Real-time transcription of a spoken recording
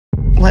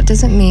What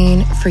does it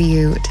mean for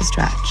you to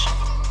stretch?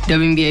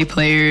 WNBA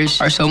players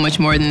are so much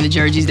more than the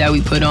jerseys that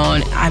we put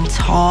on. I'm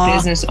tall,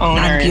 business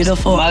owners, I'm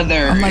beautiful,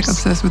 mothers. I'm like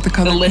obsessed with the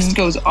color. The list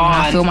goes on.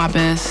 When I feel my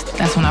best,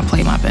 that's when I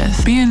play my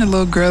best. Being a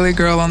little girly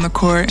girl on the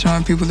court,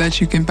 showing people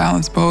that you can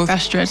balance both. I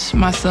stretch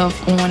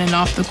myself on and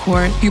off the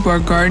court. People are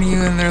guarding you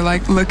and they're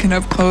like looking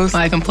up close.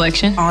 My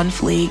complexion. on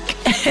fleek.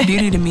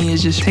 Beauty to me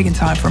is just taking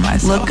time for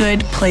myself. Look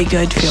good, play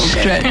good, feel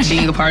good.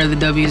 Being a part of the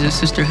W is a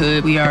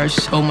sisterhood. We are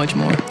so much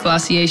more.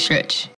 Glossier Stretch.